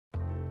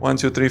1,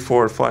 2, 3,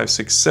 4, 5,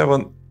 6,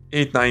 7,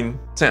 8, 9,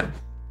 10.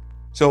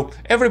 So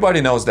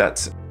everybody knows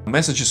that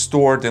message is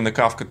stored in the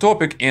Kafka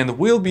topic and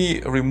will be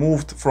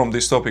removed from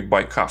this topic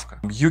by Kafka.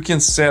 You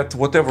can set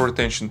whatever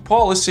retention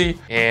policy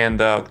and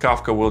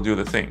Kafka will do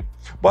the thing.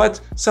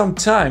 But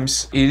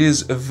sometimes it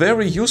is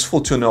very useful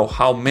to know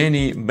how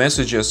many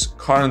messages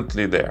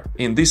currently there.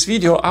 In this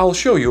video, I'll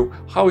show you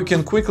how you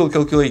can quickly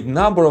calculate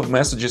number of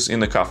messages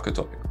in the Kafka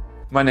topic.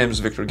 My name is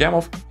Viktor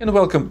Gamov and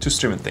welcome to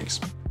Streaming Things.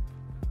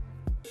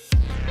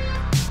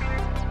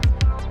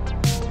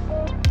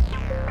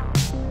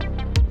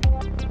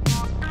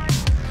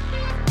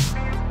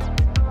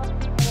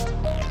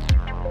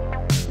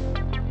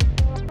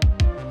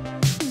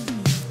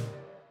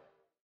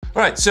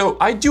 Alright, so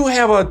I do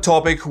have a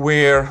topic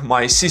where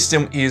my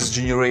system is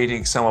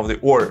generating some of the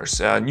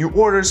orders. New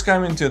orders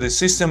come into the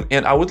system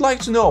and I would like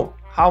to know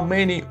how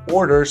many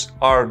orders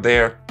are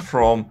there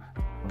from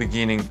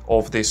beginning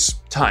of these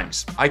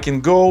times. I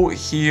can go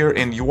here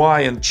in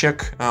UI and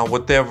check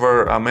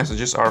whatever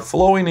messages are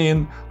flowing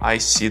in. I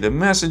see the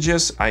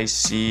messages, I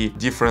see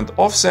different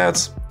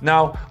offsets.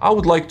 Now I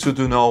would like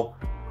to know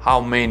how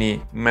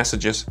many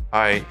messages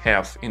I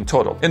have in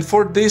total. And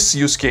for this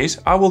use case,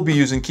 I will be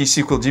using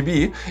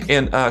ksqldb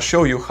and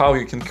show you how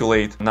you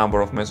calculate number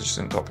of messages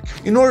in topic.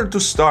 In order to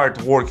start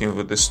working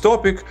with this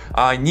topic,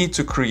 I need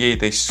to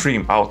create a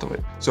stream out of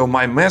it. So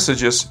my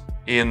messages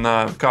in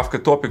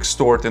Kafka topic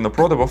stored in the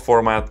protobuf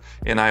format,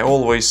 and I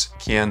always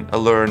can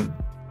learn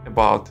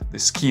about the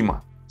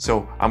schema.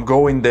 So I'm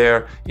going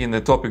there in the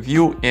topic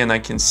view and I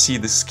can see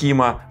the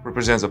schema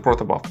represents a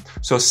protobuf.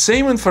 So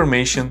same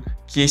information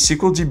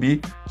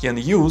ksqldb can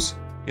use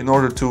in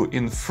order to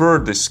infer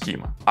the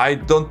schema. I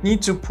don't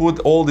need to put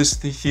all these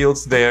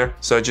fields there,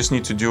 so I just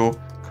need to do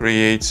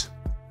create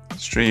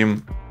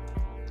stream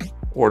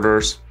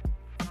orders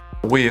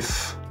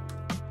with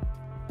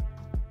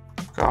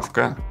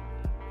Kafka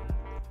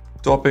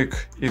topic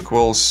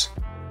equals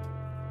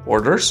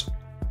orders.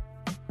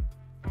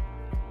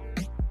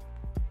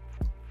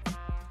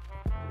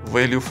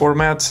 Value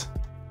format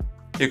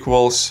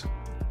equals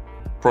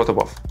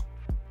protobuf.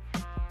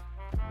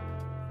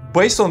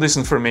 Based on this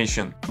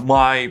information,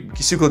 my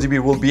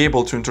ksqldb will be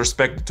able to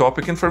introspect the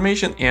topic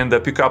information and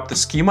pick up the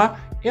schema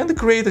and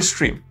create a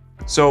stream.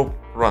 So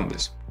run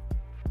this.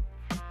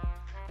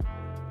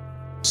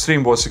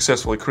 Stream was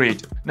successfully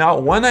created. Now,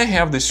 when I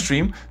have the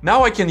stream,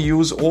 now I can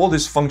use all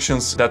these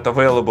functions that are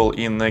available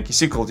in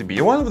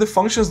ksqldb. One of the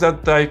functions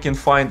that I can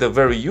find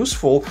very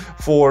useful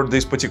for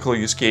this particular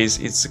use case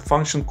is a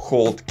function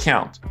called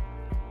count.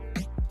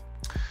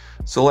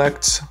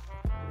 Select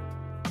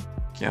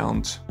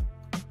count.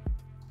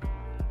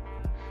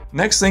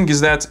 Next thing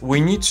is that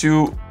we need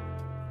to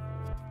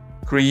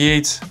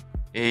create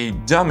a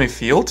dummy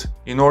field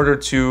in order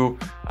to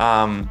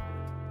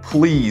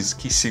please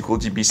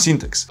ksqldb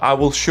syntax. I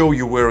will show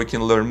you where you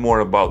can learn more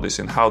about this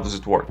and how does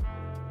it work.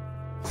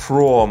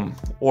 From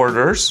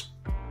orders,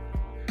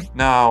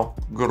 now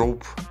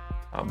group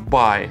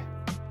by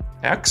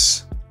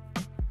x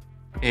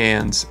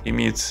and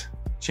emit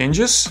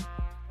changes,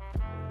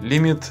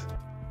 limit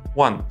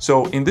 1.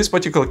 So in this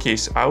particular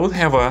case, I will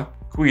have a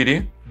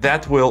query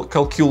that will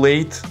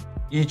calculate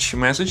each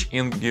message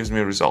and gives me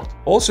a result.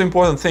 Also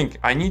important thing,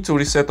 I need to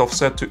reset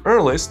offset to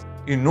earliest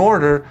in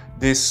order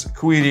this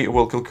query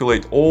will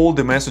calculate all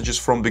the messages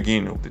from the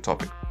beginning of the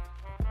topic.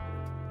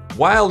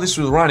 While this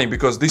is running,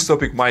 because this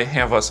topic might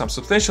have some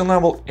substantial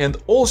number, and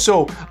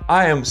also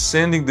I am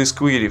sending this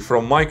query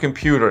from my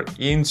computer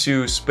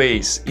into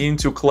space,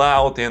 into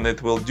cloud, and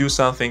it will do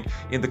something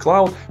in the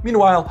cloud.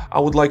 Meanwhile, I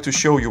would like to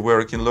show you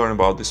where you can learn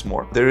about this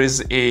more. There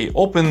is a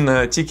open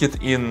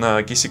ticket in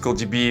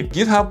ksqldb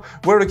GitHub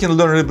where you can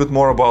learn a little bit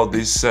more about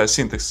this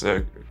syntax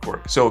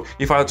work. So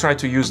if I try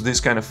to use this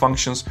kind of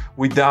functions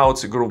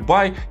without group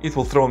by, it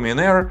will throw me an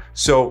error.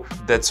 So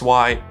that's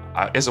why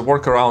as a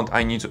workaround,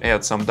 I need to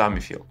add some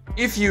dummy field.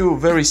 If you're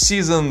very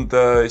seasoned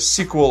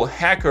SQL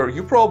hacker,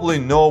 you probably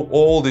know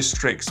all these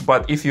tricks.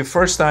 But if you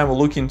first time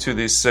look into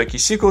this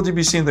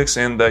ksqldb syntax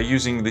and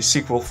using the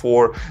SQL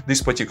for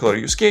this particular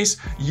use case,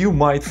 you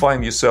might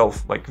find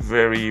yourself like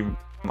very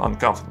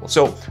uncomfortable.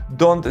 So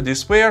don't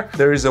despair,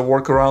 there is a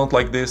workaround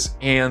like this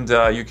and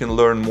you can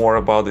learn more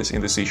about this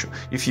in this issue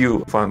if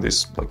you find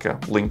this like a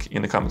link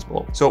in the comments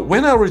below. So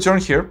when I return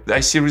here, I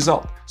see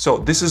result. So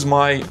this is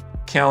my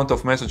count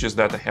of messages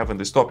that I have in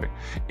this topic.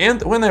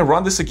 And when I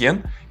run this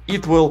again,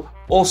 it will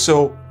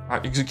also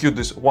execute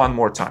this one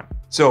more time.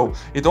 So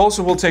it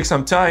also will take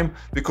some time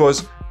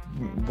because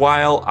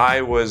while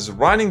I was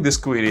running this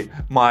query,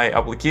 my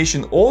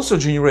application also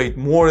generate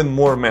more and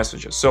more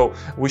messages. So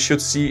we should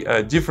see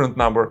a different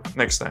number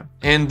next time.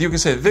 And you can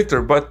say,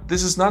 Victor, but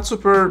this is not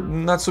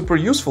super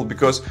useful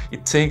because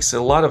it takes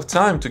a lot of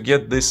time to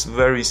get this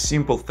very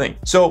simple thing.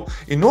 So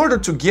in order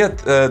to get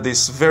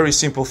this very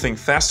simple thing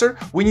faster,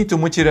 we need to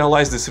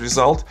materialize this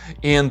result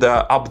and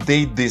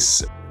update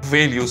these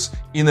values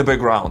in the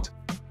background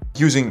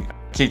using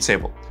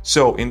ktable.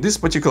 So in this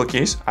particular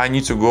case, I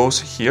need to go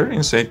here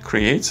and say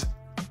create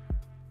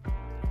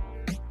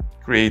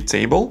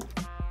table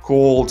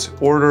called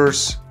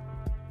orders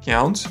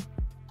count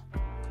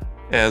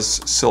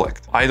as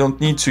select. I don't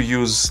need to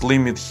use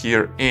limit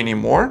here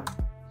anymore.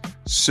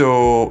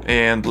 So,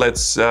 and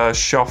let's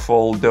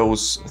shuffle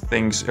those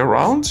things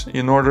around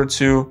in order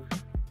to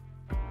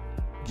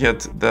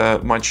get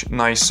the much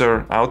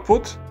nicer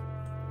output.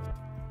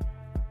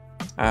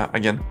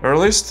 Again,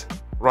 earliest,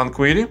 run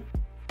query.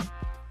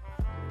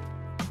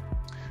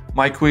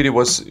 My query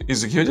was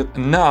executed.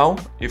 Now,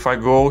 if I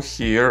go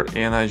here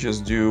and I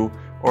just do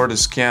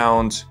orders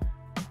count,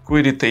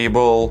 query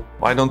table,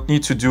 I don't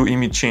need to do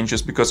image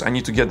changes because I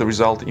need to get the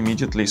result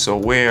immediately. So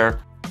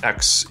where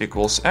x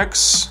equals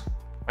x,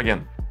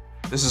 again,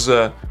 this is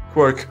a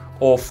quirk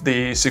of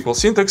the SQL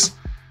syntax.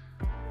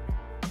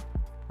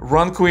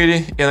 Run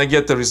query and I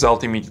get the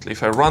result immediately.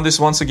 If I run this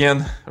once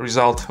again,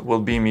 result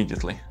will be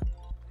immediately.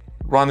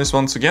 Run this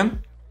once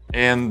again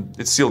and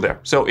it's still there.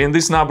 So, and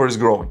this number is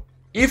growing.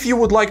 If you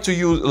would like to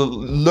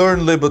learn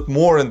a little bit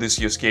more in this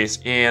use case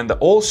and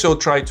also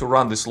try to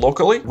run this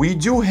locally, we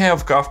do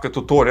have Kafka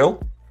tutorial,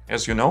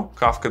 as you know,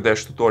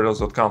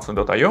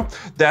 kafka-tutorials.confluent.io,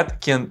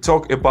 that can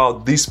talk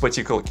about this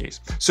particular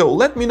case. So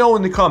let me know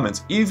in the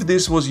comments if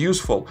this was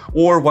useful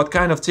or what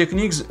kind of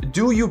techniques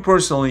do you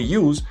personally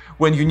use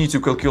when you need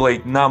to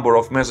calculate number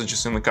of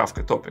messages in the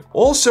Kafka topic.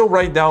 Also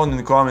write down in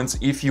the comments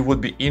if you would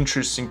be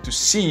interested to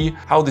see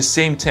how the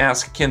same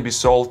task can be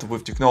solved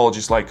with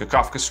technologies like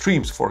Kafka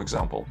Streams, for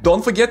example.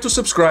 Don't forget to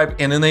subscribe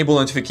and enable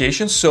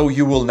notifications so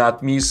you will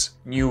not miss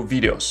new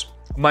videos.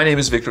 My name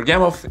is Viktor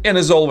Gamov, and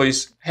as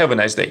always, have a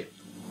nice day.